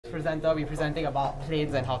presenter will be presenting about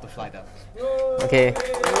planes and how to fly them. Okay.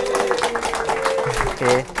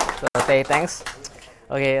 Okay. So say thanks.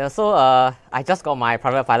 Okay. So I just got my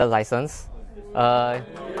private pilot license.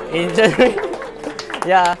 In January.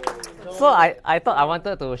 Yeah. So I thought I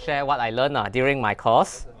wanted to share what I learned during my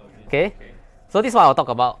course. Okay. So this is what I'll talk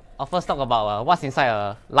about. I'll first talk about what's inside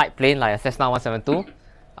a light plane like a Cessna 172.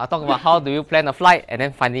 I'll talk about how do you plan a flight, and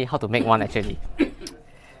then finally how to make one actually.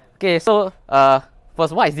 Okay, so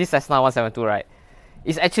first, what is this Cessna 172, right?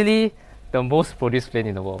 It's actually the most produced plane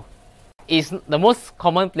in the world. It's the most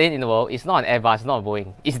common plane in the world. It's not an Airbus, not a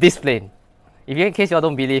Boeing. It's this plane. If you, in case you all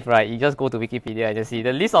don't believe, right, you just go to Wikipedia and just see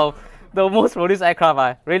the list of the most produced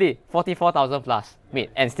aircraft. Really, 44,000 plus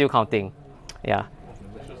made and still counting. Yeah.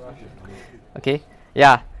 Okay.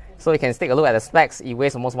 Yeah. So you can take a look at the specs. It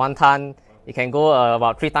weighs almost 1 ton. It can go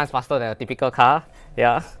about 3 times faster than a typical car.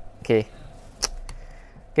 Yeah. Okay.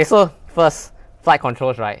 Okay. So first, flight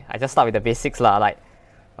controls, right? I just start with the basics lah. Like,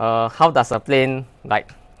 how does a plane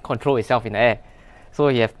like control itself in the air? So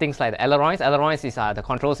you have things like the ailerons. Ailerons is the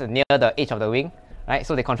controls near the edge of the wing, right?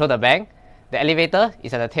 So they control the bank. The elevator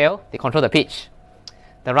is at the tail. They control the pitch.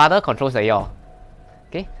 The rudder controls the yaw.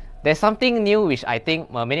 Okay. There's something new which I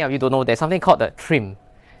think many of you don't know. There's something called the trim.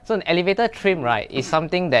 So an elevator trim, right, is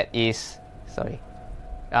something that is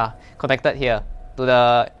connected here to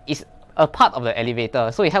the is a part of the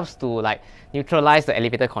elevator. So it helps to like neutralize the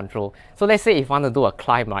elevator control. So let's say if you want to do a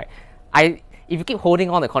climb, right, if you keep holding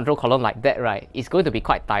on the control column like that, right, it's going to be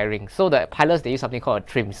quite tiring. So the pilots, they use something called a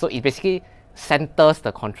trim. So it basically centers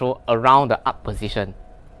the control around the up position.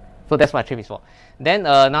 So that's what a trim is for. Then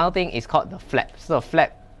another thing is called the flap. So the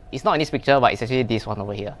flap is not in this picture, but it's actually this one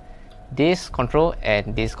over here. This control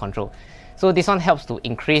and this control. So this one helps to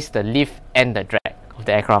increase the lift and the drag of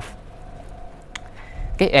the aircraft.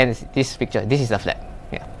 Okay, and this picture, this is the flap.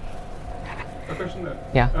 Yeah. A question there.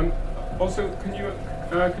 Yeah. Also, can you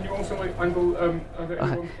also like angle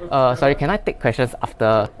sorry, can I take questions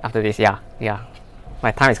after this? Yeah, yeah.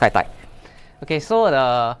 My time is quite tight. Okay,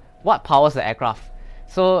 so what powers the aircraft?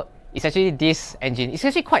 So it's actually this engine. It's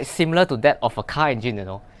actually quite similar to that of a car engine, you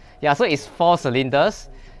know. Yeah, so it's 4 cylinders.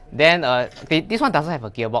 Then this one doesn't have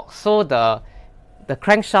a gearbox. So the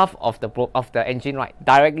crankshaft of the engine, right,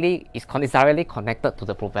 is directly connected to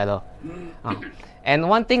the propeller. And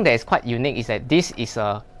one thing that is quite unique is that this is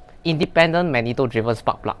a independent magneto-driven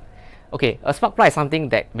spark plug. Okay, a spark plug is something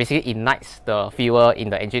that basically ignites the fuel in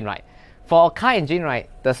the engine, right? For a car engine, right,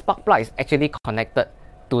 the spark plug is actually connected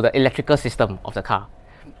to the electrical system of the car.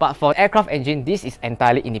 But for aircraft engine, this is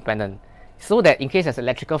entirely independent. So that in case there's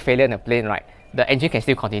electrical failure in the plane, right, the engine can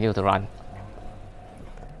still continue to run.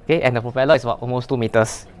 Okay, and the propeller is about almost 2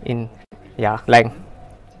 meters in length.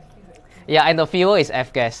 Yeah, and the fuel is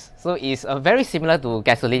F-gas. So it's very similar to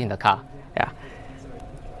gasoline in the car. Yeah.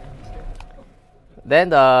 Then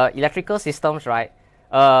the electrical systems, right?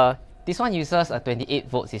 This one uses a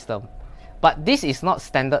 28-volt system. But this is not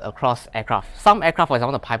standard across aircraft. Some aircraft, for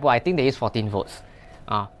example, the Piper, I think they use 14 volts.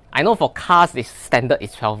 I know for cars, the standard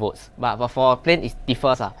is 12 volts. But for a plane, it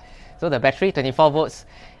differs. So the battery, 24 volts.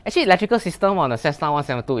 Actually, electrical system on the Cessna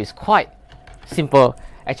 172 is quite simple,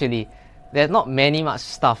 actually. There's not much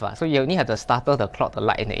stuff. So you only have the starter, the clock, the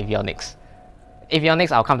light, and the avionics.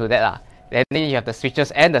 Avionics, I'll come to that. Then you have the switches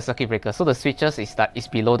and the circuit breakers. So the switches is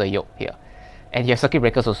below the yoke here. And you have circuit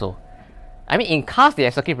breakers also. I mean, in cars, they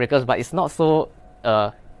have circuit breakers, but it's not so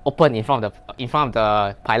open in front of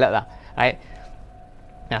the pilot, right?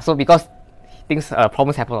 Yeah, so because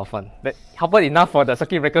problems happen often. But happen enough for the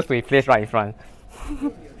circuit breakers to be placed right in front.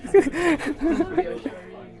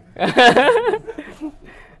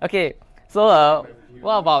 Okay, so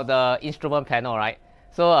what about the instrument panel, right?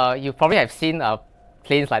 So you probably have seen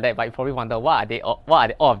planes like that, but you probably wonder what are they all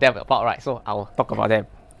of them about, right? So I'll talk about them.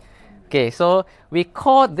 Okay, so we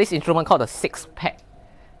call this instrument called the 6-pack.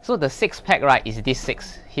 So the 6-pack, right, is this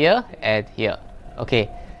 6 here and here. Okay.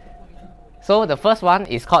 So the first one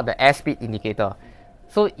is called the airspeed indicator.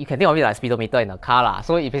 So you can think of it like a speedometer in a car.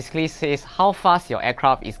 So it basically says how fast your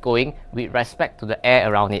aircraft is going with respect to the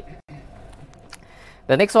air around it.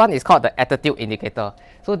 The next one is called the attitude indicator.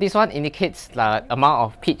 So this one indicates the amount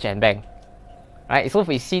of pitch and bang. Right? So if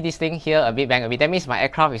we see this thing here, a bit bang, a bit, that means my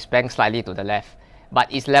aircraft is banged slightly to the left. But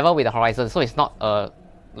it's level with the horizon, so it's not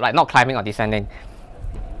not climbing or descending.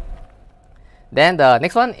 Then the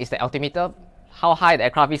next one is the altimeter, how high the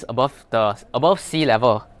aircraft is above sea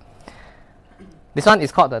level. This one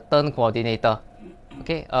is called the turn coordinator.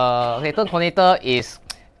 Okay, turn coordinator is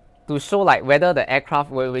to show like whether the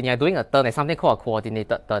aircraft, when you're doing a turn, there's something called a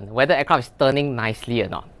coordinated turn, whether the aircraft is turning nicely or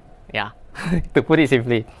not. Yeah, to put it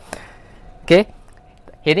simply. Okay,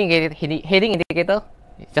 heading indicator,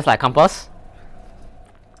 just like compass.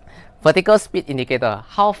 Vertical speed indicator,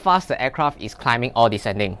 how fast the aircraft is climbing or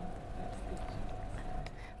descending.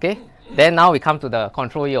 Okay, then now we come to the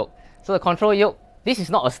control yoke. So the control yoke, this is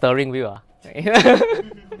not a steering wheel.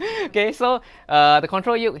 Okay, so the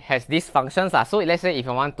control yoke has these functions. So let's say if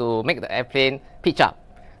you want to make the airplane pitch up,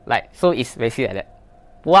 like so, it's basically like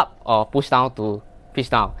that. Pull up or push down to pitch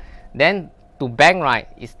down. Then to bang right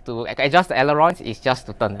is to adjust the ailerons, is just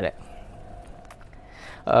to turn like that.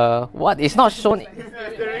 What is not shown,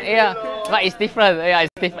 yeah, but it's different. Yeah,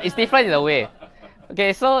 it's different in a way.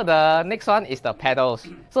 Okay, so the next one is the pedals.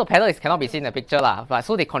 So pedal is cannot be seen in the picture lah, but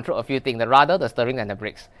so they control a few things: the rudder, the steering, and the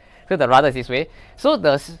brakes. So the rudder is this way. So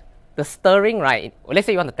the steering, right? Let's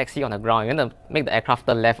say you want to taxi on the ground, you want to make the aircraft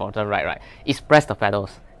turn left or turn right, right? Is press the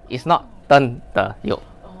pedals. It's not turn the yoke.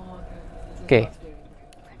 Okay.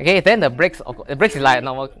 Okay. Then the brakes. The brakes is like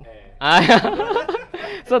normal.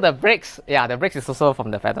 So the brakes, yeah, the brakes is also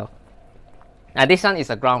from the pedal. And this one is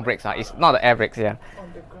a ground brakes. It's not the air brakes. Yeah.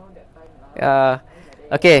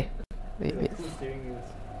 Okay. Wait.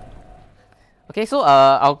 Okay, so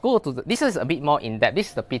I'll go to this is a bit more in depth. This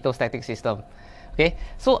is the pitot-static system. Okay,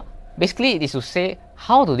 so basically it is to say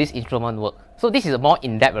how do this instrument work. So this is more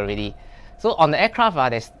in depth already. So on the aircraft,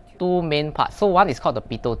 there's two main parts. So one is called the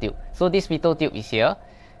pitot tube. So this pitot tube is here.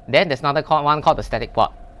 Then there's another one called the static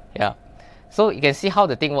pod. Yeah. So you can see how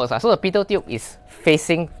the thing works. So the pitot tube is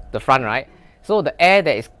facing the front, right? So the air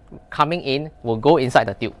that is coming in will go inside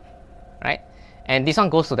the tube, right? And this one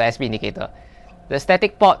goes to the speed indicator. The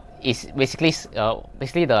static pod is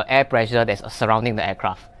basically the air pressure that's surrounding the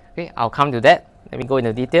aircraft. Okay, I'll come to that. Let me go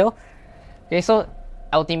into detail. Okay, so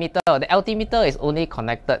altimeter. The altimeter is only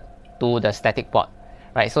connected to the static pod,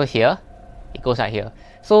 right? So here, it goes right here.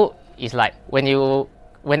 So it's like when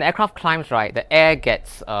the aircraft climbs, right, the air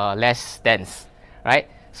gets less dense, right?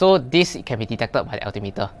 So this can be detected by the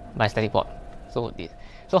altimeter, by static pod.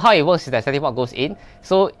 So how it works is that static pod goes in.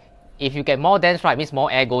 So if you get more dense, right, means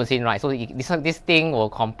more air goes in, right? So this thing will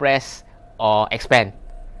compress or expand.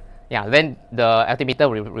 Yeah, then the altimeter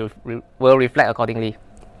will reflect accordingly.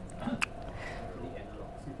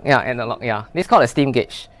 Yeah, analog. Yeah, this is called a steam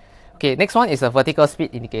gauge. Okay, next one is a vertical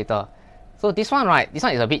speed indicator. So this one, right, this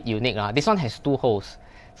one is a bit unique. This one has two holes.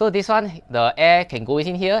 So this one, the air can go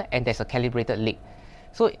in here, and there's a calibrated leak.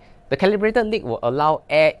 So the calibrated leak will allow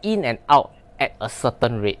air in and out at a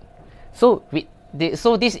certain rate. So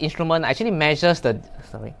this instrument actually measures the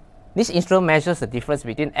difference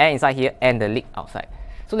between air inside here and the leak outside.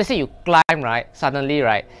 So let's say you climb, right, suddenly,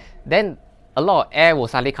 right, then a lot of air will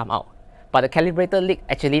suddenly come out. But the calibrated leak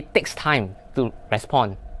actually takes time to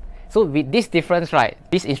respond. So with this difference, right,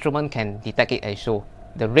 this instrument can detect it and show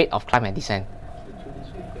the rate of climb and descent.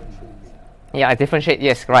 Yeah, a different shade,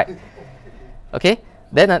 yes, right. Okay,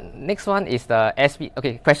 then the next one is the airspeed.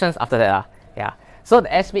 Okay, questions after that. Yeah, so the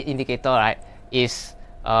airspeed indicator, right, is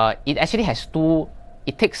it actually has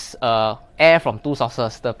it takes air from two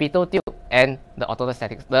sources, the pitot tube and the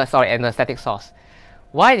and the static source.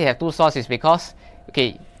 Why they have two sources? Because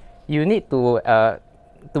okay, you need to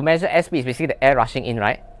measure airspeed is basically the air rushing in,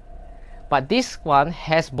 right? But this one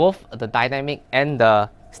has both the dynamic and the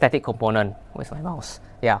static component. Where's my mouse?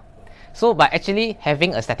 Yeah. So by actually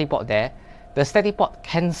having a static pod there, the static pod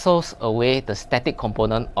cancels away the static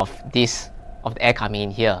component of the air coming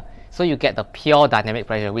in here. So you get the pure dynamic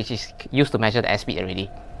pressure, which is used to measure the airspeed already.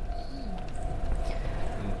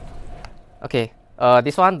 Okay,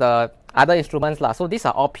 this one, the other instruments lah. So these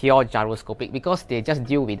are all pure gyroscopic because they just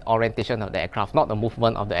deal with orientation of the aircraft, not the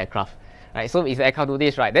movement of the aircraft. Right, so if the aircraft do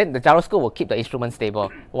this, right, then the gyroscope will keep the instrument stable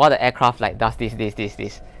while the aircraft like does this.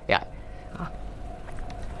 Yeah.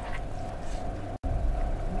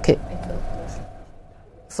 Okay.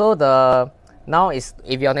 So now is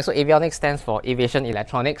avionics. So avionics stands for aviation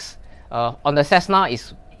electronics. On the Cessna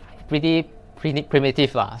is pretty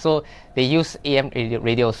primitive lah. So they use AM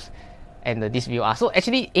radios and this VOR. So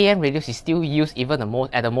actually AM radios is still used even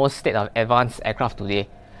at the most state of advanced aircraft today.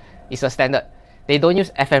 It's a standard. They don't use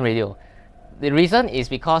FM radio. The reason is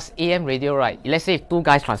because AM radio, right, let's say if two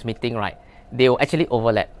guys transmitting, right, they will actually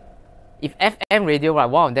overlap. If FM radio, right,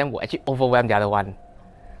 one of them will actually overwhelm the other one.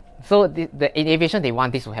 So in aviation, they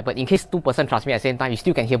want this to happen. In case two persons transmit at the same time, you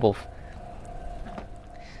still can hear both.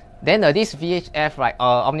 Then this VHF, right,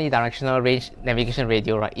 omnidirectional range navigation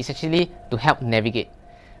radio, right, is actually to help navigate.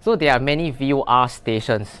 So there are many VOR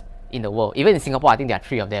stations in the world. Even in Singapore, I think there are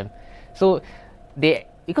 3 of them. So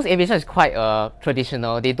because aviation is quite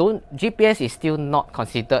traditional, GPS is still not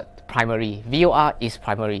considered primary. VOR is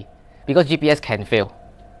primary because GPS can fail.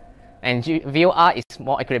 And VOR is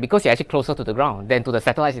more accurate because you're actually closer to the ground than to the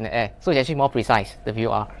satellites in the air. So it's actually more precise, the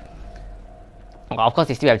VOR. Well, of course,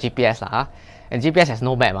 they still have GPS, and GPS has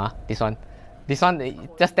no map. This one they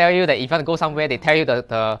just tell you that if you want to go somewhere, they tell you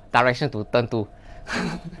the direction to turn to.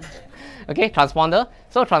 Okay, transponder.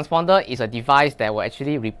 So transponder is a device that will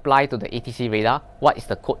actually reply to the ATC radar what is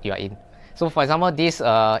the code you are in. So for example, this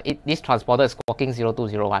transponder is squawking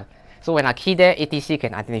 0201. So when I key there, ATC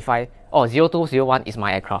can identify, oh, 0201 is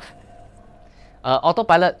my aircraft.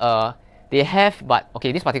 Autopilot, they have, but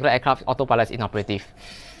okay, this particular aircraft, autopilot is inoperative.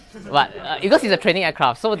 But because it's a training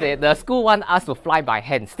aircraft, so the school want us to fly by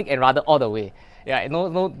hand, stick and rudder all the way. Yeah,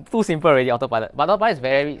 no, too simple already, autopilot. But autopilot is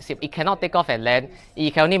very simple. It cannot take off and land.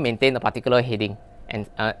 It can only maintain a particular heading. And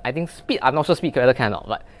I think speed, I'm not sure speed whether can or not,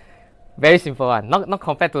 but very simple one. Not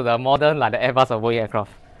compared to the modern like the Airbus or Boeing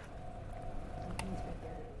aircraft.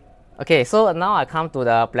 Okay, so now I come to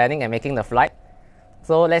the planning and making the flight.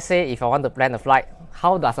 So let's say if I want to plan the flight,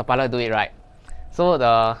 how does a pilot do it, right? So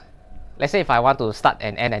let's say if I want to start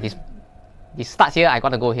and end at this starts here, I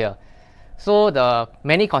want to go here. So the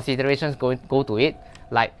many considerations go to it.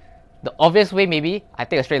 Like the obvious way, maybe I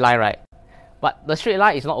take a straight line, right? But the straight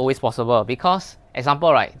line is not always possible because,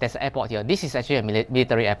 example, right, there's an airport here. This is actually a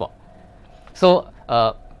military airport. So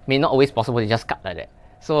may not always possible to just cut like that.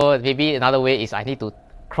 So maybe another way is I need to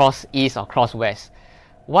cross east or cross west.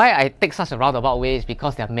 Why I take such a roundabout way is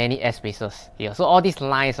because there are many airspaces here. So all these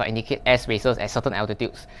lines indicate airspaces at certain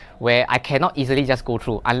altitudes where I cannot easily just go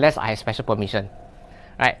through unless I have special permission,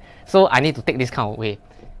 right? So I need to take this kind of way.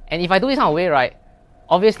 And if I do this kind of way, right,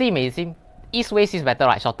 obviously it may seem east-west is better,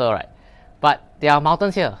 right, shorter, right? But there are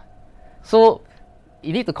mountains here. So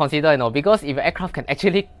you need to consider, because if your aircraft can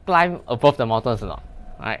actually climb above the mountains or not,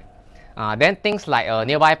 right? Then things like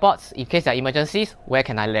nearby ports, in case there are emergencies, where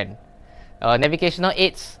can I land? Navigational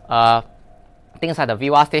aids, things like the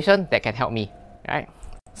v5.0 station that can help me, right?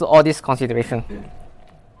 So all this consideration.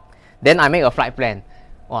 Then I make a flight plan.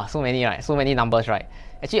 Wow, so many, right? So many numbers, right?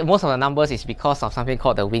 Actually, most of the numbers is because of something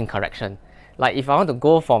called the wind correction. Like if I want to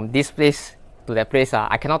go from this place to that place,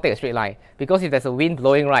 I cannot take a straight line because if there's a wind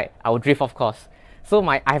blowing right, I will drift off course. So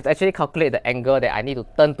I have to actually calculate the angle that I need to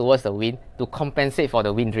turn towards the wind to compensate for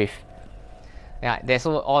the wind drift. Yeah, there's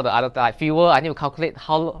all the other like fuel. I need to calculate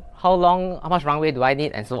how much runway do I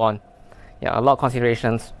need and so on. Yeah, a lot of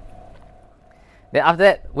considerations. Then after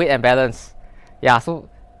that, weight and balance. Yeah, so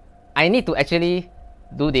I need to actually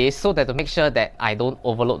do this so that to make sure that I don't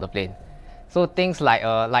overload the plane. So things like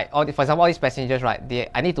for example, all these passengers, right?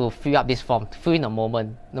 I need to fill up this form, fill in a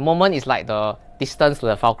moment. The moment is like the distance to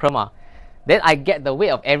the fulcrum. Then I get the weight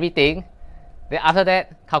of everything. Then after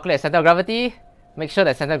that, calculate center of gravity. Make sure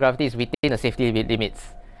that center of gravity is within the safety limits.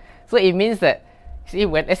 So it means that, see,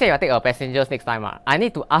 let's say if I take our passengers next time, I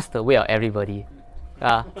need to ask the weight of everybody.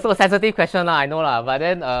 So a sensitive question, I know, but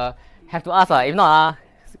then have to ask, if not,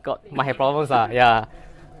 might have problems. Yeah.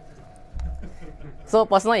 So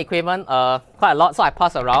personal equipment, quite a lot, so I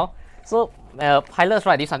pass around. So pilots,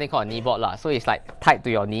 right, do something called a knee board. So it's like tied to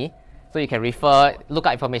your knee. So you can look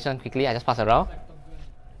up information quickly, I just pass around.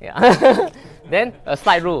 Yeah. Then a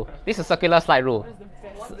slide rule. This is a circular slide rule.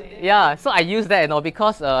 Yeah, so I use that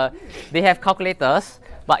because they have calculators,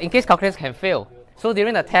 but in case calculators can fail. So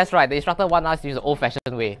during the test, right, the instructor wants us to use the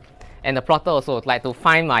old-fashioned way. And the plotter also, like to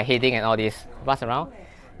find my heading and all this. Pass around.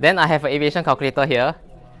 Then I have an aviation calculator here.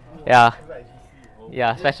 Yeah.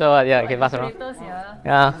 Yeah, special, yeah, you can pass around.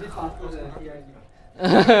 Yeah.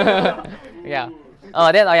 Yeah.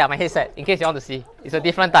 Yeah, my headset, in case you want to see. It's a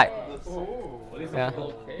different type. Yeah.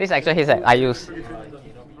 This is actual headset I use.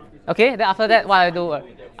 Okay, then after that, what I do,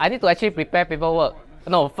 I need to actually prepare paperwork.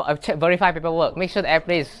 No, verify paperwork. Make sure the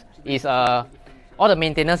airplane is all the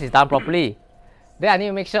maintenance is done properly. Then I need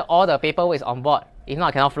to make sure all the paperwork is on board. If not,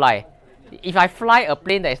 I cannot fly. If I fly a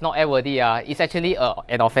plane that is not airworthy, it's actually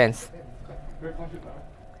an offense.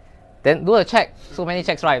 Then do a check. So many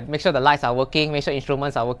checks, right? Make sure the lights are working, make sure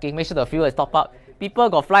instruments are working, make sure the fuel is top up. People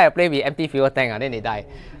got fly a plane with empty fuel tank, then they die.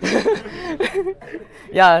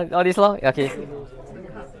 Yeah, all this law. Okay.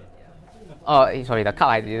 Oh, sorry, the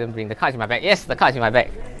card I didn't bring. The card is in my bag. Yes, the card is in my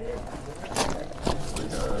bag.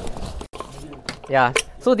 Yeah.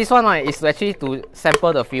 So this one is actually to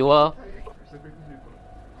sample the fuel.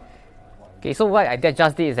 Okay, so what I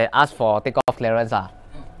just did is I asked for takeoff clearance.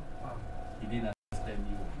 He didn't understand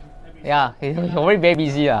you. Yeah, he's already very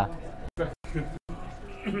busy.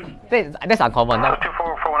 That's uncommon.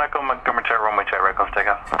 2441 Echo, Montgomery check, runway check, right, course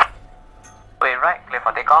takeoff. Wait, right, clear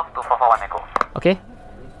for takeoff, 2441 Echo. Okay.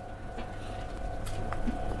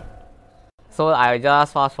 So I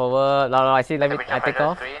just fast forward. I see. I take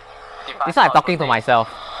off. This one I'm talking to myself.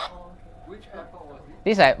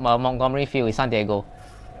 This is at Montgomery Field in San Diego.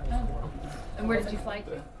 And where did you fly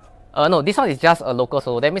to? No, this one is just a local,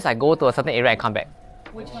 so that means I go to a certain area and come back.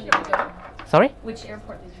 Which one did you go? Sorry? Which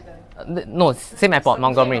airport did you go? No, same airport,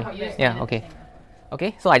 Montgomery. Yeah, okay.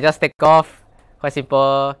 Okay, so I just take off, quite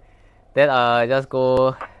simple. Then just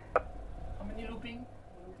go. How many looping?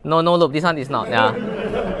 No loop, this one is not, yeah.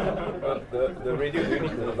 The radio, you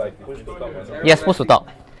need to like push to top. Yes, push to top.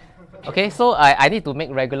 Okay, so I need to make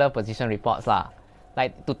regular position reports lah.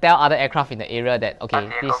 Like to tell other aircraft in the area that, okay,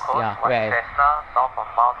 this, yeah, where. Cessna, north of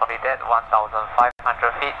Mount Soledad,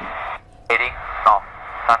 1,500 feet, heading north,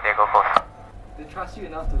 San Diego coast. They trust you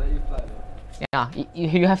enough to let you fly though. Yeah,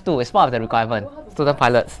 you have to, it's part of the requirement, student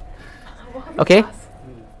pilots. Okay?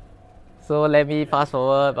 So let me fast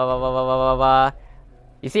forward, blah, blah, blah, blah, blah, blah.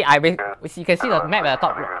 You see, you can see the map at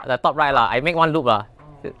the top right lah. I make one loop lah.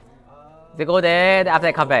 They go there, then after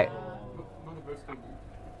that come back.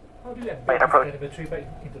 How do you have telemetry back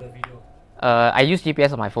into the video? I use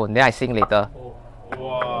GPS on my phone, then I sync later.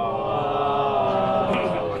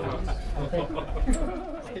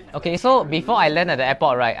 Okay, so before I land at the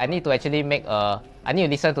airport, right, I need to actually make I need to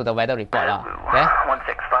listen to the weather report lah. Okay?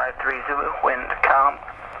 16530, wind calm,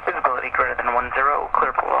 visibility greater than 10,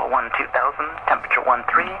 clear below 2000, temperature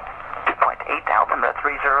 13, 2.8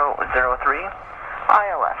 3003,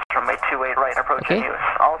 ILS runway 28 right approach Okay. use,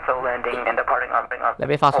 also landing and departing on. Let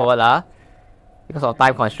me fast forward lah, because of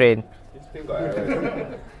time constraint. Still got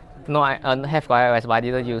iOS. No, I have iOS, but I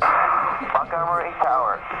didn't use. Montgomery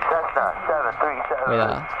Tower, Cessna 737. Wait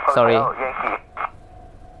sorry. Yankee.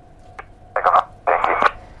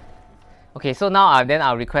 Okay, so now then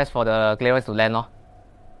I'll request for the clearance to land lor.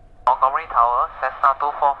 Montgomery Tower, Cessna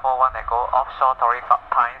 2441 Echo, offshore Torrey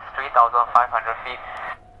times 3,500 feet.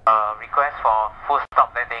 Request for full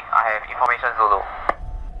stop landing. I have information Zulu.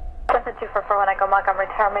 Cessna 2441 Echo, Montgomery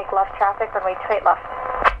Tower, make left traffic, runway 28 left.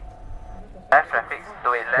 Left traffic,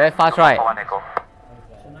 do it left. Very fast, right? 2441 Echo.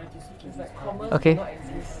 Okay.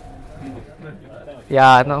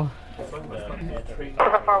 Yeah, no.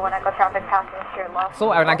 2441 Echo, traffic passing here left. So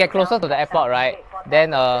when I get closer to the airport, right,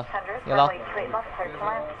 then you know,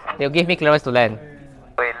 they'll give me clearance to land.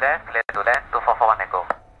 Do it left, clear to land, 2441 Echo.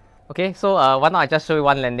 Okay, so why not I just show you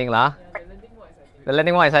one landing lah? The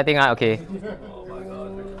landing more exciting ah, okay.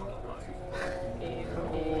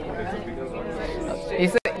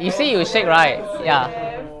 You see you shake right? Yeah.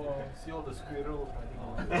 See all the squirrels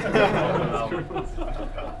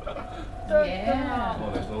Yeah. Oh,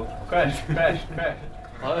 there's no Crash.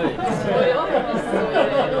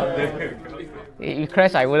 If you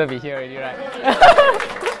crash, I wouldn't be here already, right?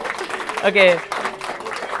 Okay.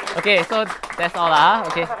 Okay, so that's all lah.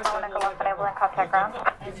 Okay.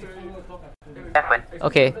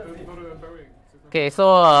 Okay. Okay,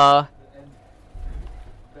 so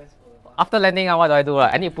after landing, what do I do?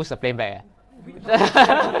 I need to push the plane back.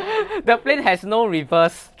 The plane has no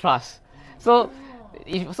reverse thrust. So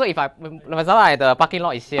if I, for example, the parking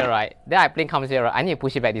lot is here, right? Then I plane comes here, right? I need to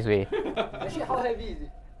push it back this way. Actually, how heavy is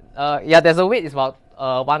it? Yeah, there's a weight is about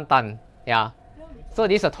 1 ton. Yeah. So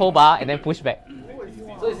this is a tow bar and then push back.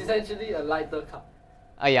 So it's essentially a lighter car.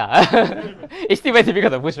 Yeah. It's still very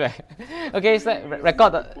difficult to push back. Okay, so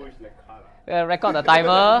record the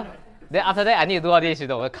timer. Then after that, I need to do all this. You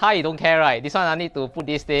know, the car you don't care, right? This one I need to put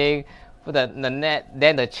this thing, put the net,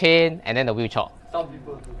 then the chain, and then the wheel chock. Some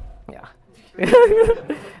people do. Yeah.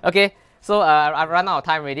 Okay. So I've run out of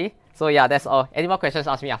time already. So yeah, that's all. Any more questions?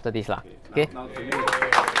 Ask me after this lah. Okay. Now to me. Never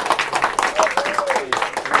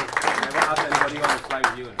ask anybody on the fly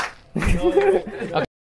with you. Okay.